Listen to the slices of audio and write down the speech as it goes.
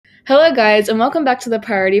Hello, guys, and welcome back to the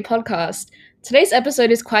Priority Podcast. Today's episode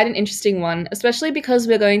is quite an interesting one, especially because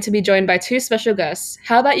we're going to be joined by two special guests.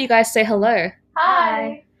 How about you guys say hello?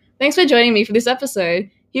 Hi. Thanks for joining me for this episode.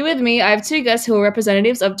 Here with me, I have two guests who are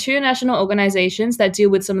representatives of two national organisations that deal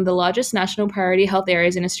with some of the largest national priority health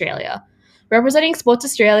areas in Australia. Representing Sports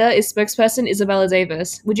Australia is spokesperson Isabella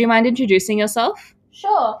Davis. Would you mind introducing yourself?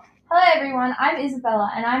 Sure. Hello everyone, I'm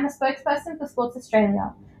Isabella and I'm a spokesperson for Sports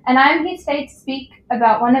Australia. And I'm here today to speak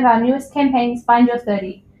about one of our newest campaigns, Find Your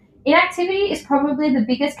 30. Inactivity is probably the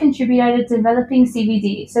biggest contributor to developing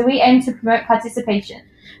CVD, so we aim to promote participation.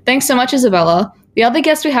 Thanks so much, Isabella. The other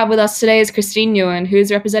guest we have with us today is Christine Ewan, who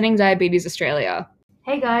is representing Diabetes Australia.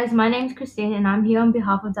 Hey guys, my name's Christine and I'm here on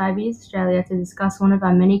behalf of Diabetes Australia to discuss one of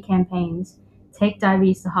our many campaigns, Take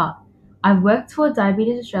Diabetes to Heart. I've worked for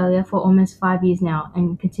Diabetes Australia for almost 5 years now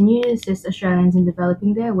and continue to assist Australians in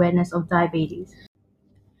developing their awareness of diabetes.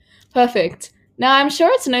 Perfect. Now, I'm sure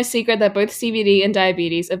it's no secret that both CVD and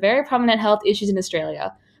diabetes are very prominent health issues in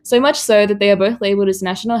Australia, so much so that they are both labelled as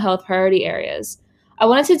national health priority areas. I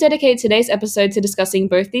wanted to dedicate today's episode to discussing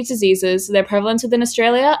both these diseases, their prevalence within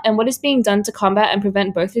Australia, and what is being done to combat and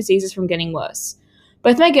prevent both diseases from getting worse.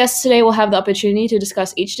 Both my guests today will have the opportunity to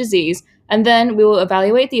discuss each disease, and then we will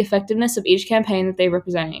evaluate the effectiveness of each campaign that they're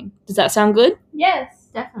representing. Does that sound good? Yes.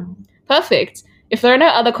 Definitely. Perfect. If there are no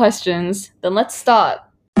other questions, then let's start.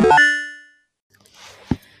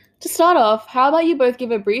 To start off, how about you both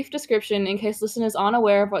give a brief description in case listeners aren't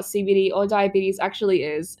aware of what CVD or diabetes actually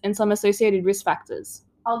is and some associated risk factors?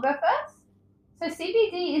 I'll go first. So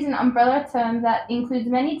CVD is an umbrella term that includes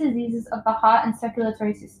many diseases of the heart and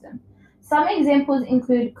circulatory system. Some examples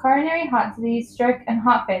include coronary heart disease, stroke, and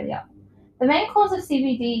heart failure. The main cause of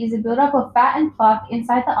CVD is a buildup of fat and plaque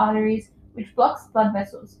inside the arteries, which blocks blood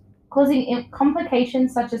vessels, causing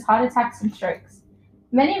complications such as heart attacks and strokes.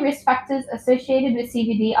 Many risk factors associated with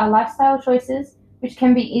CVD are lifestyle choices, which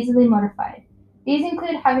can be easily modified. These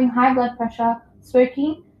include having high blood pressure,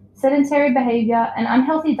 smoking, sedentary behavior, an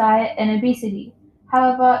unhealthy diet, and obesity.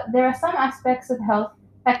 However, there are some aspects of health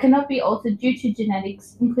that cannot be altered due to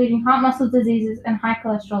genetics, including heart muscle diseases and high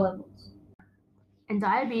cholesterol levels. And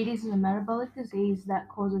diabetes is a metabolic disease that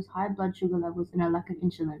causes high blood sugar levels and a lack of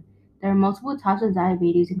insulin. There are multiple types of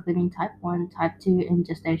diabetes, including type 1, type 2, and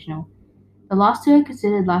gestational. The last two are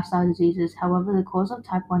considered lifestyle diseases, however, the cause of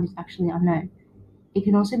type 1 is actually unknown. It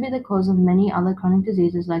can also be the cause of many other chronic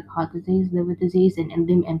diseases like heart disease, liver disease, and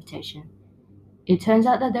limb amputation. It turns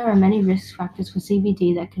out that there are many risk factors for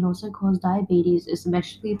CVD that can also cause diabetes,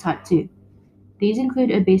 especially type 2. These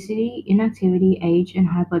include obesity, inactivity, age, and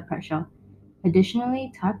high blood pressure.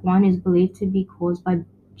 Additionally, type 1 is believed to be caused by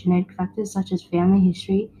genetic factors such as family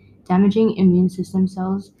history, damaging immune system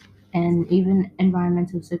cells, and even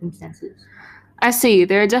environmental circumstances. I see,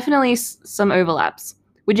 there are definitely some overlaps.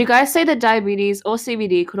 Would you guys say that diabetes or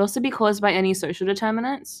CVD could also be caused by any social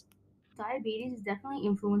determinants? Diabetes is definitely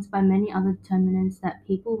influenced by many other determinants that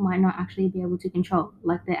people might not actually be able to control,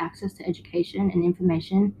 like their access to education and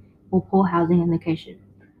information or poor housing and location.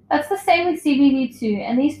 That's the same with CVD too,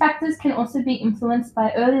 and these factors can also be influenced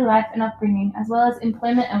by early life and upbringing, as well as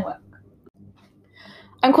employment and work.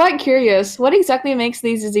 I'm quite curious, what exactly makes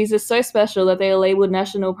these diseases so special that they are labelled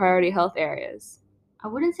national priority health areas? I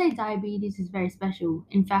wouldn't say diabetes is very special.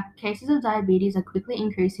 In fact, cases of diabetes are quickly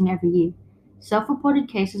increasing every year. Self-reported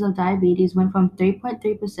cases of diabetes went from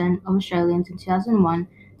 3.3% of Australians in 2001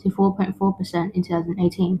 to 4.4% in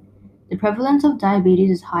 2018. The prevalence of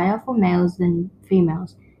diabetes is higher for males than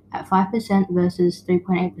females, at 5% versus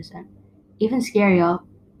 3.8%. Even scarier,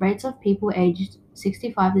 rates of people aged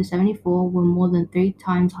 65 to 74 were more than 3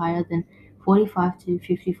 times higher than 45 to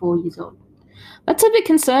 54 years old. That's a bit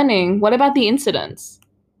concerning. What about the incidence?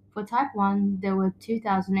 For type 1, there were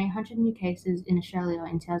 2,800 new cases in Australia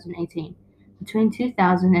in 2018. Between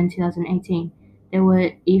 2000 and 2018, there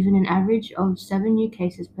were even an average of 7 new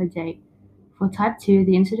cases per day. For type 2,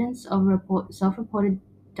 the incidence of self-reported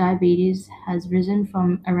diabetes has risen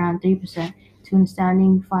from around 3% to an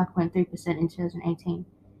astounding 5.3% in 2018.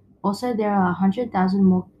 Also, there are 100,000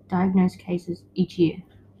 more diagnosed cases each year.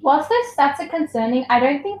 Whilst those stats are concerning, I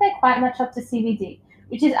don't think they quite match up to CVD,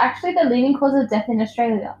 which is actually the leading cause of death in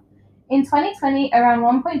Australia. In 2020, around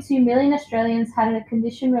 1.2 million Australians had a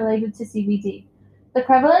condition related to CVD. The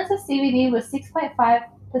prevalence of CVD was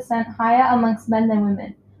 6.5% higher amongst men than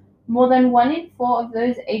women. More than 1 in 4 of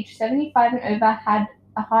those aged 75 and over had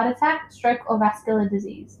a heart attack, stroke, or vascular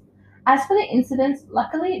disease. As for the incidence,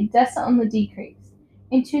 luckily, deaths are on the decrease.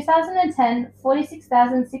 In 2010,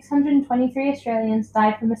 46,623 Australians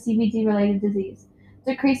died from a CVD-related disease,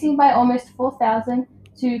 decreasing by almost 4,000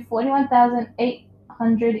 to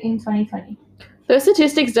 41,800 in 2020. Those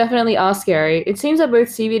statistics definitely are scary. It seems that both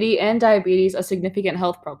CVD and diabetes are significant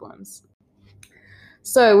health problems.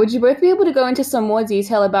 So, would you both be able to go into some more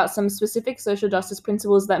detail about some specific social justice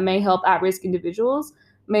principles that may help at-risk individuals?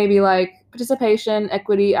 Maybe like participation,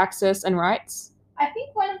 equity, access, and rights? I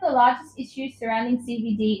think one of the largest issues surrounding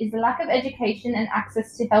CVD is the lack of education and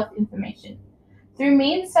access to health information. Through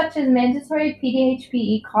means such as mandatory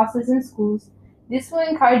PDHPE classes in schools, this will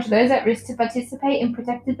encourage those at risk to participate in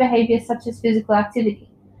protected behaviors such as physical activity.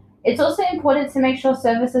 It's also important to make sure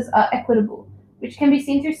services are equitable, which can be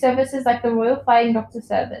seen through services like the Royal Flying Doctor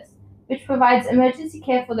Service, which provides emergency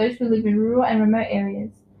care for those who live in rural and remote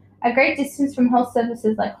areas, a great distance from health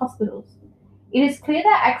services like hospitals. It is clear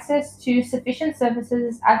that access to sufficient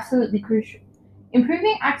services is absolutely crucial.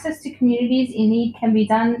 Improving access to communities in need can be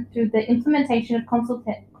done through the implementation of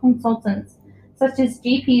consultants, such as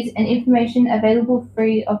GPs, and information available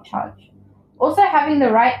free of charge. Also, having the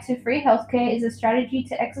right to free healthcare is a strategy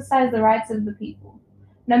to exercise the rights of the people.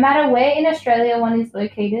 No matter where in Australia one is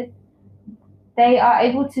located, they are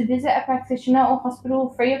able to visit a practitioner or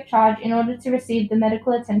hospital free of charge in order to receive the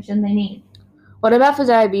medical attention they need. What about for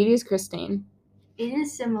diabetes, Christine? It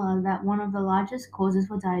is similar that one of the largest causes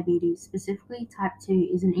for diabetes, specifically type 2,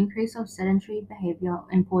 is an increase of sedentary behavior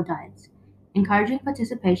and poor diets. Encouraging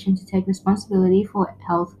participation to take responsibility for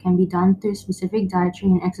health can be done through specific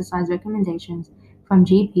dietary and exercise recommendations from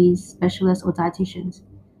GPs, specialists, or dietitians.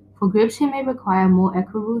 For groups who may require more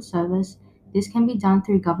equitable service, this can be done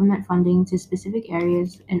through government funding to specific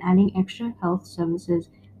areas and adding extra health services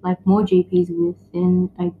like more GPs within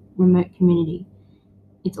a remote community.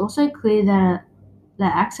 It's also clear that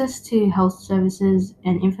access to health services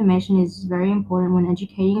and information is very important when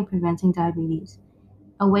educating and preventing diabetes.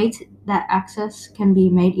 A way that access can be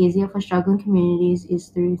made easier for struggling communities is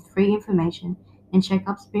through free information and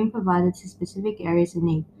checkups being provided to specific areas in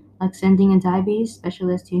need, like sending a diabetes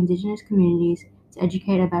specialist to Indigenous communities to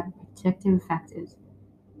educate about protective factors.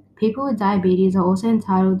 People with diabetes are also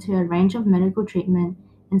entitled to a range of medical treatment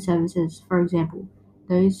and services. For example,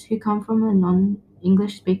 those who come from a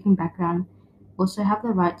non-English speaking background also have the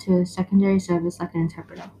right to a secondary service like an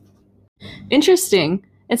interpreter. Interesting.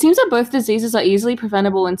 It seems that both diseases are easily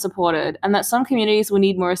preventable and supported, and that some communities will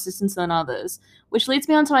need more assistance than others, which leads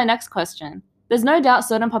me on to my next question. There's no doubt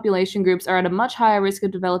certain population groups are at a much higher risk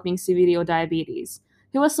of developing CVD or diabetes.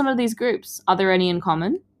 Who are some of these groups? Are there any in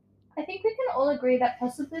common? I think we can all agree that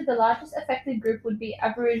possibly the largest affected group would be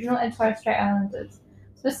Aboriginal and Torres Strait Islanders,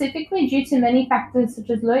 specifically due to many factors such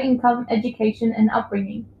as low income, education, and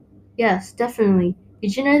upbringing. Yes, definitely.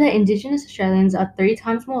 Did you know that Indigenous Australians are 3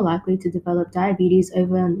 times more likely to develop diabetes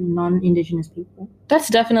over non-Indigenous people? That's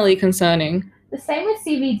definitely concerning. The same with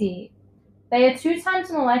CVD. They are 2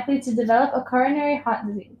 times more likely to develop a coronary heart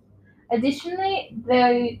disease. Additionally,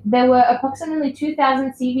 there were approximately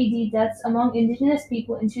 2,000 CVD deaths among Indigenous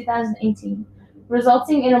people in 2018,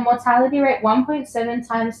 resulting in a mortality rate 1.7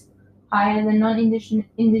 times higher than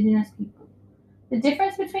non-Indigenous people. The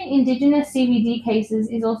difference between Indigenous CVD cases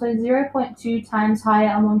is also 0.2 times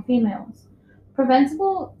higher among females.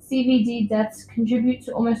 Preventable CVD deaths contribute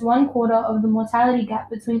to almost 1/4 of the mortality gap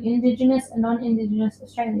between Indigenous and non-Indigenous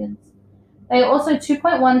Australians. They are also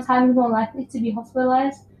 2.1 times more likely to be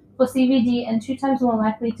hospitalized for CVD and 2 times more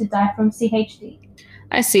likely to die from CHD.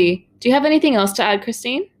 I see. Do you have anything else to add,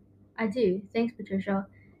 Christine? I do. Thanks, Patricia.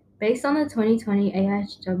 Based on the 2020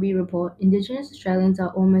 AIHW report, Indigenous Australians are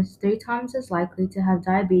almost 3 times as likely to have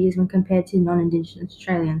diabetes when compared to non-Indigenous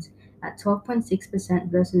Australians, at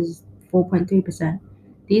 12.6% versus 4.3%.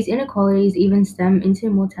 These inequalities even stem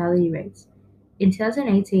into mortality rates. In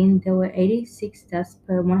 2018, there were 86 deaths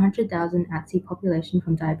per 100,000 ATSI population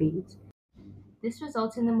from diabetes. This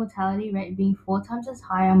results in the mortality rate being 4 times as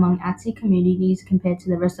high among ATSI communities compared to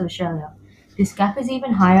the rest of Australia. This gap is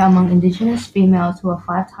even higher among Indigenous females, who are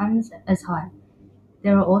 5 times as high. They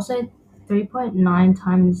are also 3.9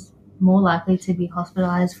 times more likely to be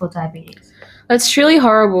hospitalized for diabetes. That's truly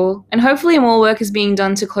horrible, and hopefully more work is being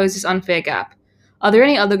done to close this unfair gap. Are there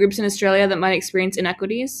any other groups in Australia that might experience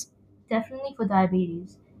inequities? Definitely for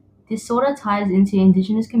diabetes. This sort of ties into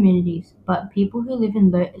Indigenous communities, but people who live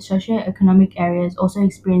in low socioeconomic areas also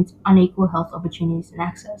experience unequal health opportunities and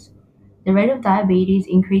access. The rate of diabetes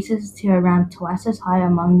increases to around twice as high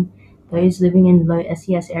among those living in low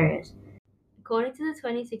SES areas. According to the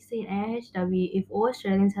 2016 AIHW, if all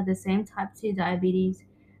Australians had the same type 2 diabetes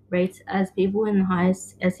rates as people in the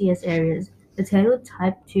highest SES areas, the total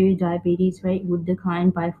type 2 diabetes rate would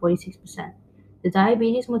decline by 46%. The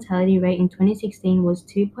diabetes mortality rate in 2016 was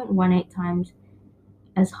 2.18 times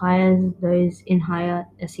as high as those in higher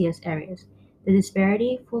SES areas. The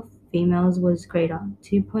disparity for females was greater,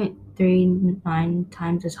 2.39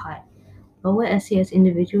 times as high. Lower SES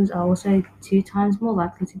individuals are also 2 times more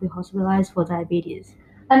likely to be hospitalized for diabetes.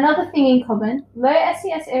 Another thing in common, low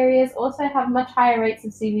SES areas also have much higher rates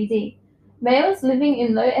of CVD. Males living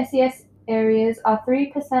in low SES areas are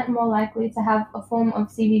 3% more likely to have a form of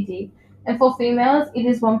CVD, and for females, it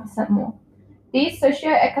is 1% more. These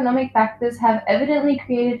socioeconomic factors have evidently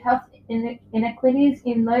created health inequities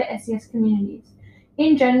in low SES communities.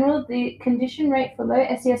 In general, the condition rate for low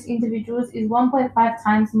SES individuals is 1.5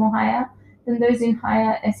 times more higher than those in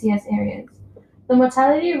higher SES areas. The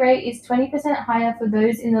mortality rate is 20% higher for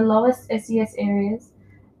those in the lowest SES areas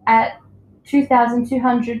at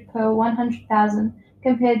 2,200 per 100,000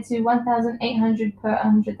 compared to 1,800 per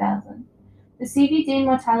 100,000. The CVD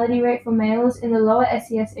mortality rate for males in the lower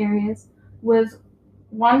SES areas was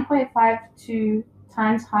 1.52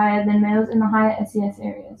 times higher than males in the higher SES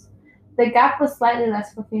areas. The gap was slightly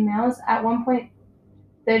less for females at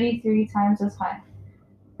 1.33 times as high.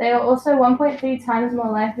 They are also 1.3 times more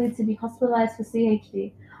likely to be hospitalized for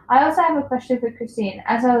CHD. I also have a question for Christine,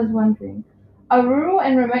 as I was wondering. Are rural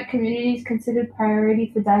and remote communities considered priority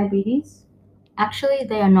for diabetes? Actually,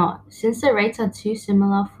 they are not. Since the rates are too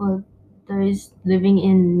similar for those living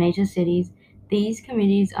in major cities, these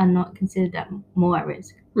communities are not considered more at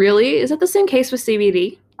risk. Really? Is that the same case with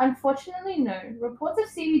CVD? Unfortunately, no. Reports of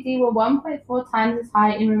CVD were 1.4 times as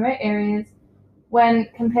high in remote areas when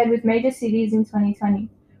compared with major cities in 2020.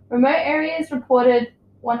 Remote areas reported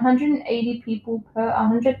 180 people per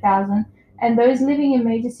 100,000, and those living in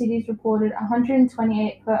major cities reported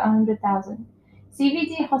 128 per 100,000.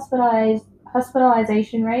 CVD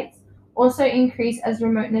hospitalization rates also increase as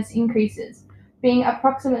remoteness increases, being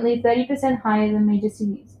approximately 30% higher than major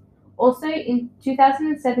cities. Also, in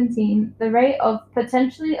 2017, the rate of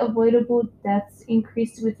potentially avoidable deaths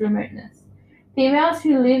increased with remoteness. Females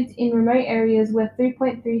who lived in remote areas were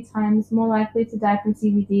 3.3 times more likely to die from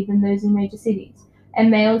CVD than those in major cities, and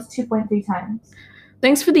males 2.3 times.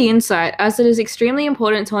 Thanks for the insight, as it is extremely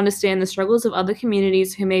important to understand the struggles of other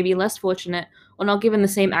communities who may be less fortunate or not given the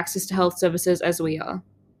same access to health services as we are.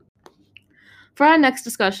 For our next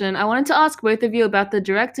discussion, I wanted to ask both of you about the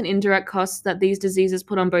direct and indirect costs that these diseases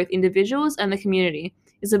put on both individuals and the community.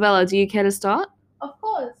 Isabella, do you care to start? Of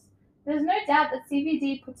course, there's no doubt that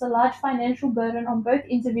CVD puts a large financial burden on both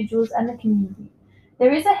individuals and the community.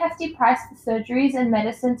 There is a hefty price for surgeries and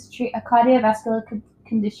medicine to treat a cardiovascular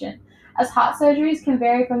condition, as heart surgeries can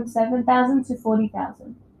vary from $7,000 to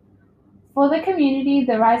 $40,000. For the community,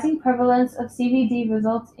 the rising prevalence of CVD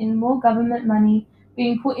results in more government money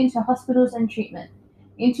being put into hospitals and treatment.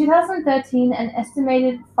 In 2013, an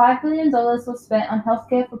estimated $5 billion was spent on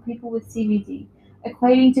healthcare for people with CVD,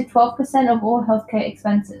 equating to 12% of all healthcare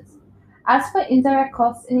expenses. As for indirect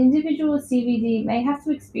costs, an individual with CVD may have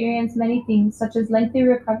to experience many things such as lengthy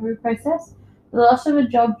recovery process, the loss of a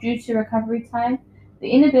job due to recovery time, the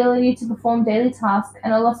inability to perform daily tasks,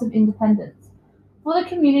 and a loss of independence. For the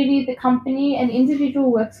community, the company an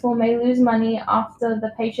individual works for may lose money after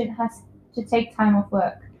the patient has to take time off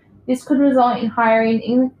work. This could result in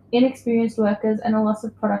hiring inexperienced workers and a loss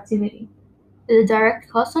of productivity. The direct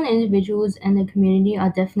costs on individuals and the community are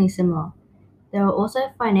definitely similar. There are also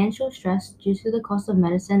financial stress due to the cost of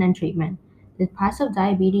medicine and treatment. The price of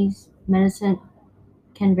diabetes medicine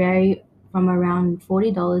can vary from around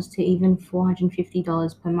 $40 to even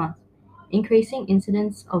 $450 per month. Increasing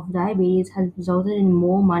incidence of diabetes has resulted in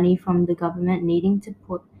more money from the government needing to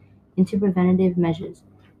put into preventative measures.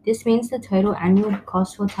 This means the total annual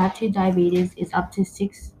cost for type 2 diabetes is up to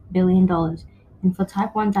 $6 billion, and for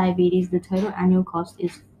type 1 diabetes, the total annual cost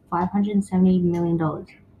is $570 million.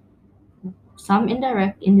 Some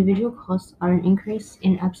indirect individual costs are an increase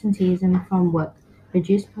in absenteeism from work,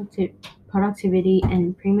 reduced productivity,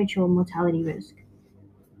 and premature mortality risk.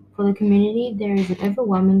 For the community, there is an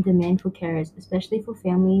overwhelming demand for carers, especially for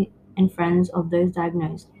family and friends of those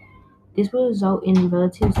diagnosed. This will result in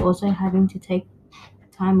relatives also having to take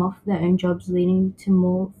time off their own jobs, leading to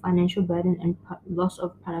more financial burden and loss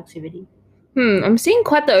of productivity. I'm seeing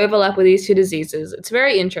quite the overlap with these two diseases. It's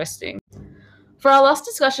very interesting. For our last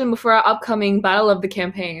discussion before our upcoming Battle of the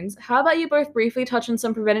Campaigns, how about you both briefly touch on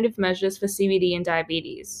some preventative measures for CVD and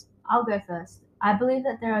diabetes? I'll go first. I believe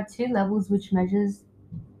that there are 2 levels which measures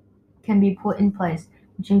can be put in place,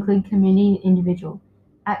 which include community and individual.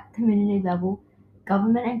 At community level,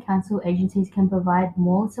 government and council agencies can provide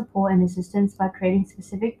more support and assistance by creating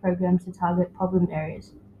specific programs to target problem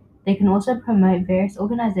areas. They can also promote various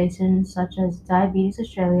organizations such as Diabetes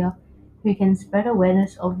Australia, who can spread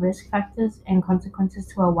awareness of risk factors and consequences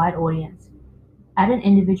to a wide audience. At an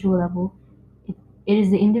individual level, It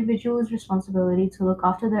is the individual's responsibility to look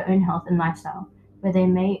after their own health and lifestyle, where they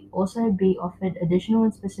may also be offered additional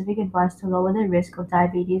and specific advice to lower their risk of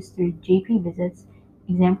diabetes through GP visits,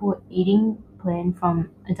 example, eating plan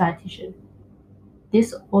from a dietitian.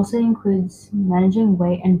 This also includes managing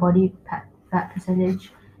weight and body fat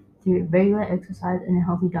percentage through regular exercise and a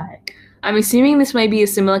healthy diet. I'm assuming this may be a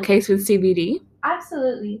similar case with CBD?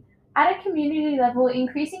 Absolutely. At a community level,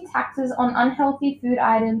 increasing taxes on unhealthy food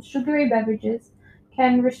items, sugary beverages,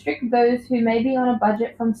 can restrict those who may be on a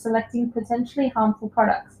budget from selecting potentially harmful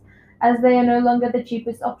products, as they are no longer the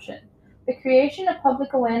cheapest option. The creation of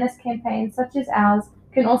public awareness campaigns such as ours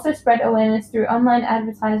can also spread awareness through online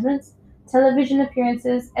advertisements, television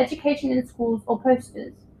appearances, education in schools, or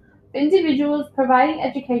posters. For individuals, providing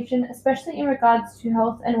education, especially in regards to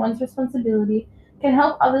health and one's responsibility, can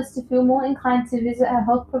help others to feel more inclined to visit a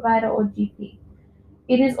health provider or GP.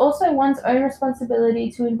 It is also one's own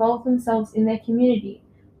responsibility to involve themselves in their community.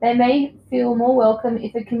 They may feel more welcome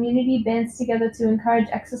if a community bands together to encourage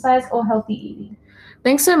exercise or healthy eating.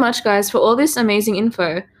 Thanks so much, guys, for all this amazing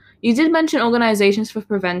info. You did mention organizations for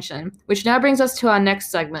prevention, which now brings us to our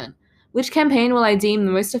next segment. Which campaign will I deem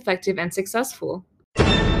the most effective and successful?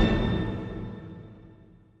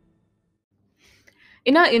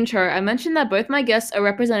 In our intro, I mentioned that both my guests are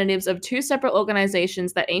representatives of two separate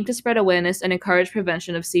organizations that aim to spread awareness and encourage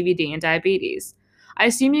prevention of CVD and diabetes. I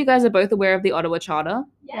assume you guys are both aware of the Ottawa Charter?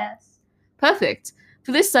 Yes. Perfect.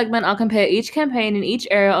 For this segment, I'll compare each campaign in each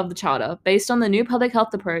area of the Charter. Based on the new public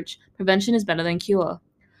health approach, prevention is better than cure.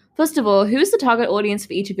 First of all, who is the target audience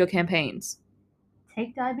for each of your campaigns?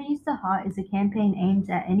 Take Diabetes to Heart is a campaign aimed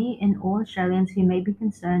at any and all Australians who may be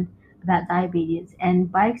concerned about diabetes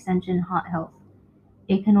and, by extension, heart health.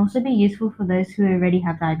 It can also be useful for those who already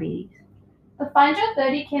have diabetes. The Find Your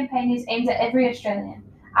 30 campaign is aimed at every Australian.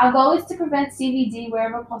 Our goal is to prevent CVD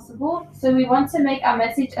wherever possible, so we want to make our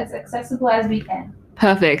message as accessible as we can.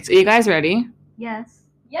 Perfect. Are you guys ready? Yes.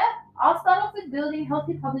 I'll start off with building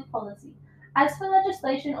healthy public policy. As for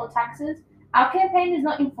legislation or taxes, our campaign is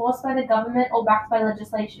not enforced by the government or backed by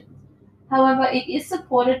legislation. However, it is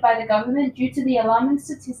supported by the government due to the alarming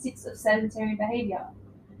statistics of sedentary behaviour.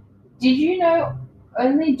 Did you know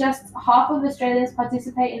only just half of Australians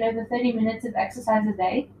participate in over 30 minutes of exercise a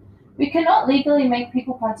day? We cannot legally make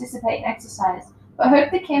people participate in exercise, but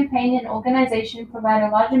hope the campaign and organisation provide a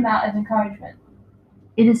large amount of encouragement.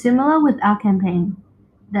 It is similar with our campaign,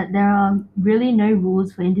 that there are really no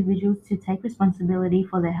rules for individuals to take responsibility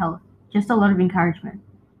for their health, just a lot of encouragement.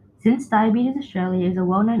 Since Diabetes Australia is a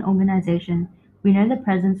well-known organisation, we know the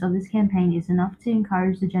presence of this campaign is enough to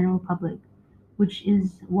encourage the general public, which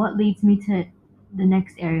is what leads me to the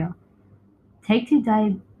next area. Take to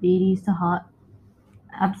Diabetes to Heart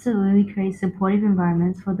absolutely creates supportive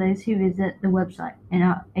environments for those who visit the website and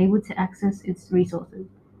are able to access its resources.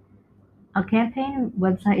 Our campaign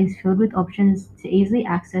website is filled with options to easily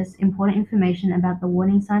access important information about the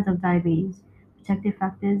warning signs of diabetes, protective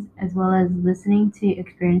factors, as well as listening to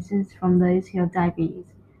experiences from those who have diabetes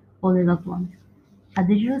or their loved ones. Our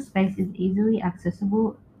digital space is easily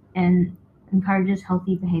accessible and encourages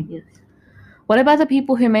healthy behaviors. What about the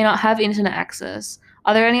people who may not have internet access?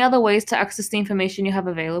 Are there any other ways to access the information you have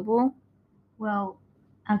available? Well,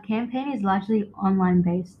 our campaign is largely online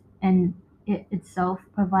based and it itself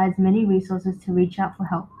provides many resources to reach out for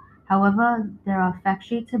help. However, there are fact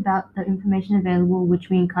sheets about the information available which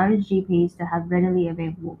we encourage GPs to have readily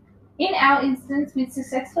available. In our instance, we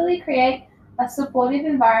successfully create a supportive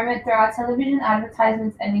environment through our television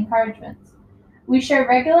advertisements and encouragements. We show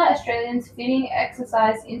regular Australians fitting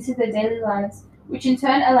exercise into their daily lives, which in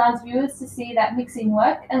turn allows viewers to see that mixing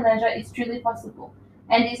work and leisure is truly possible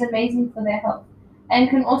and is amazing for their health, and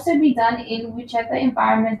can also be done in whichever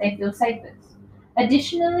environment they feel safest.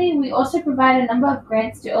 Additionally, we also provide a number of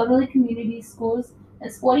grants to elderly communities, schools,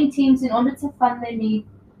 and sporting teams in order to fund their need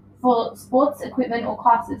for sports equipment or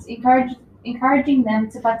classes, encouraging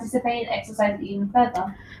them to participate in exercise even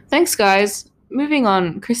further. Thanks, guys. Moving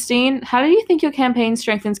on, Christine, how do you think your campaign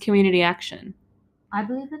strengthens community action? I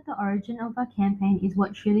believe that the origin of our campaign is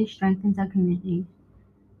what truly strengthens our community,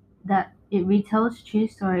 that it retells true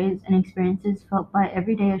stories and experiences felt by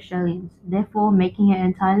everyday Australians, therefore making it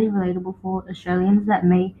entirely relatable for Australians that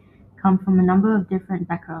may come from a number of different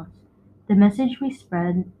backgrounds. The message we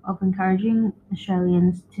spread of encouraging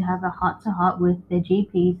Australians to have a heart-to-heart with their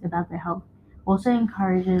GPs about their health also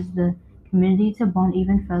encourages the community to bond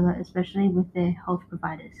even further, especially with their health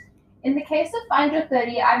providers. In the case of Find Your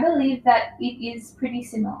 30, I believe that it is pretty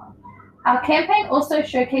similar. Our campaign also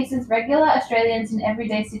showcases regular Australians in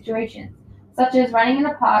everyday situations, such as running in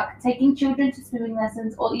a park, taking children to swimming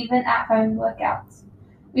lessons, or even at-home workouts.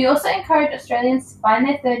 We also encourage Australians to find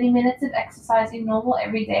their 30 minutes of exercise in normal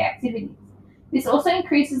everyday activities. This also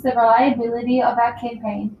increases the reliability of our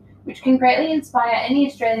campaign, which can greatly inspire any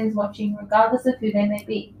Australians watching, regardless of who they may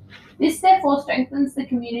be. This therefore strengthens the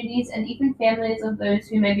communities and even families of those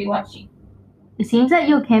who may be watching. It seems that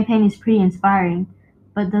your campaign is pretty inspiring,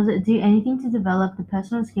 but does it do anything to develop the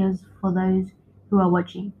personal skills for those who are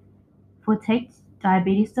watching? For Take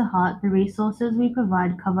Diabetes to Heart, the resources we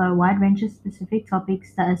provide cover a wide range of specific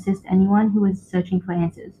topics that assist anyone who is searching for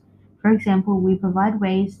answers. For example, we provide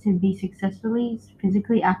ways to be successfully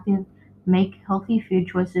physically active, make healthy food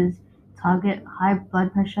choices, target high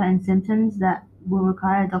blood pressure and symptoms that will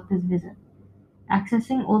require a doctor's visit.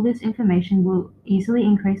 Accessing all this information will easily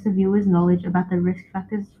increase the viewer's knowledge about the risk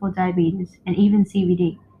factors for diabetes and even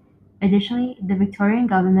CVD. Additionally, the Victorian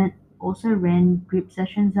government also ran group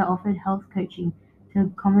sessions that offered health coaching to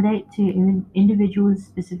accommodate to individuals'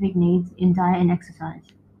 specific needs in diet and exercise.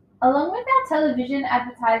 Along with our television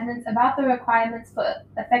advertisements about the requirements for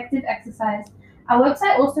effective exercise, our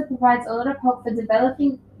website also provides a lot of help for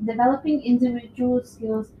developing individual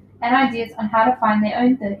skills and ideas on how to find their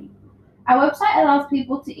own 30. Our website allows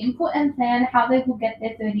people to input and plan how they will get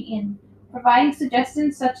their 30 in, providing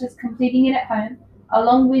suggestions such as completing it at home,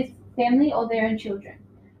 along with family or their own children.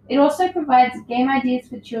 It also provides game ideas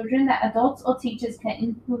for children that adults or teachers can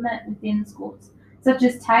implement within schools, such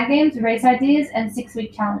as tag games, race ideas, and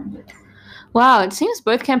 6-week challenges. Wow, it seems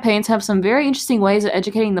both campaigns have some very interesting ways of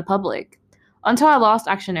educating the public. On to our last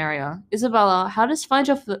action area. Isabella, how does Find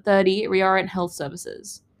Your 30 reorient health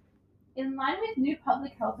services? In line with new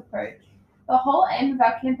public health approach, the whole aim of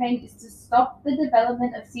our campaign is to stop the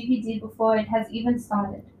development of CBD before it has even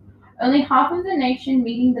started. Only half of the nation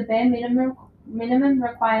meeting the bare minimum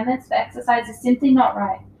requirements for exercise is simply not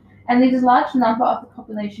right, and leaves a large number of the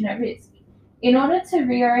population at risk. In order to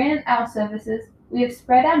reorient our services, we have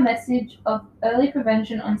spread our message of early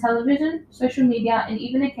prevention on television, social media, and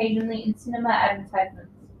even occasionally in cinema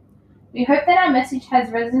advertisements. We hope that our message has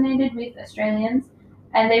resonated with Australians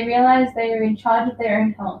and they realize they are in charge of their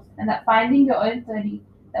own health and that finding your own 30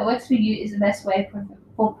 that works for you is the best way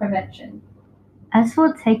for prevention. As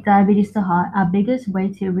for Take Diabetes to Heart, our biggest way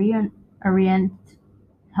to reorient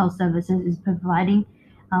health services is providing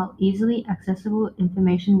easily accessible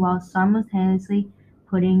information while simultaneously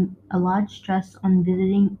putting a large stress on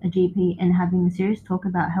visiting a GP and having a serious talk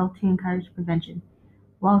about health to encourage prevention.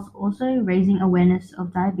 Whilst also raising awareness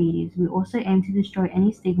of diabetes, we also aim to destroy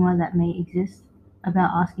any stigma that may exist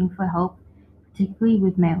about asking for help, particularly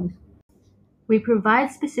with males. We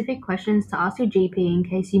provide specific questions to ask your GP in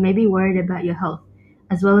case you may be worried about your health,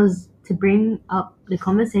 as well as to bring up the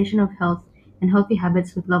conversation of health and healthy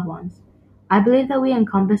habits with loved ones. I believe that we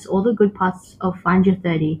encompass all the good parts of Find Your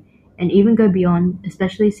 30 and even go beyond,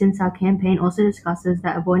 especially since our campaign also discusses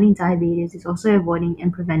that avoiding diabetes is also avoiding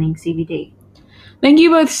and preventing CVD. Thank you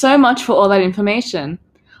both so much for all that information.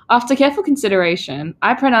 After careful consideration,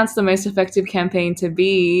 I pronounce the most effective campaign to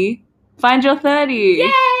be Find Your 30!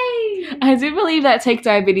 Yay! I do believe that Take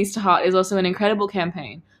Diabetes to Heart is also an incredible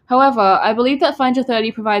campaign. However, I believe that Find Your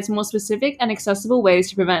 30 provides more specific and accessible ways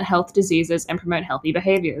to prevent health diseases and promote healthy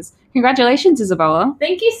behaviors. Congratulations, Isabella.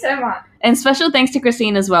 Thank you so much. And special thanks to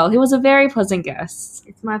Christine as well, who was a very pleasant guest.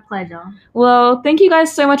 It's my pleasure. Well, thank you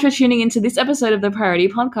guys so much for tuning into this episode of the Priority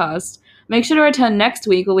Podcast. Make sure to return next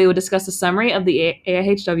week where we will discuss a summary of the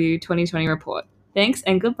AHW 2020 report. Thanks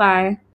and goodbye.